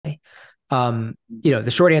The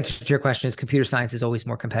short answer to your question is computer science is always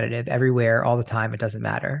more competitive everywhere, all the time. It doesn't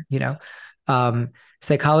matter. Um,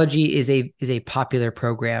 Psychology is a popular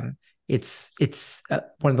program. It's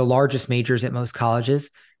one of the largest majors at most colleges.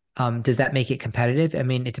 Does that make it competitive? I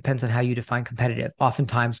mean, it depends on how you define competitive.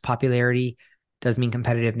 Oftentimes, popularity does mean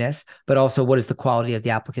competitiveness, but also what is the quality of the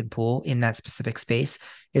applicant pool in that specific space?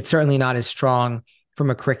 It's certainly not as strong from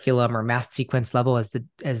a curriculum or math sequence level as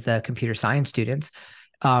the computer science students.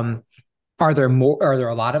 Um, are there more? Are there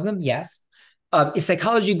a lot of them? Yes. Is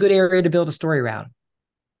psychology a good area to build a story around?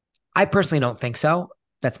 I personally don't think so.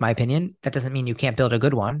 That's my opinion. That doesn't mean you can't build a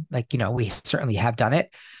good one. We certainly have done it.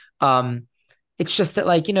 Um, it's just that,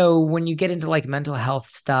 when you get into like mental health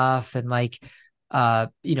stuff and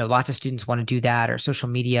lots of students want to do that, or social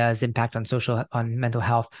media's impact on mental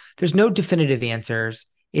health, there's no definitive answers.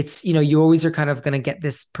 You always are kind of going to get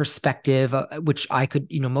this perspective, which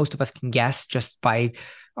most of us can guess just by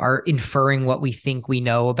our inferring what we think we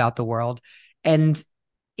know about the world. And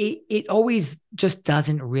it always just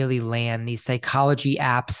doesn't really land. These psychology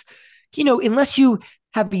apps, unless you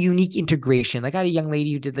have a unique integration. Like, I had a young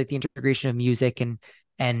lady who did like the integration of music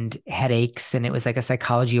and headaches, and it was like a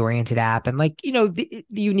psychology oriented app, and the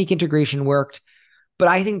unique integration worked. But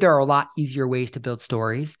I think there are a lot easier ways to build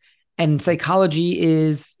stories, and psychology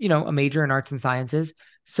is a major in arts and sciences,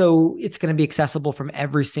 so it's going to be accessible from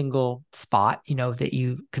every single spot that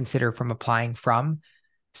you consider from applying from.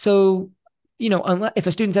 So, unless, if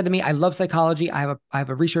a student said to me, "I love psychology. I have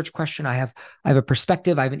a research question. I have a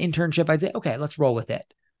perspective. I have an internship," I'd say, "Okay, let's roll with it."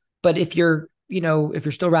 But if you're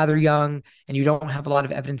still rather young and you don't have a lot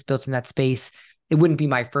of evidence built in that space, it wouldn't be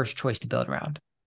my first choice to build around.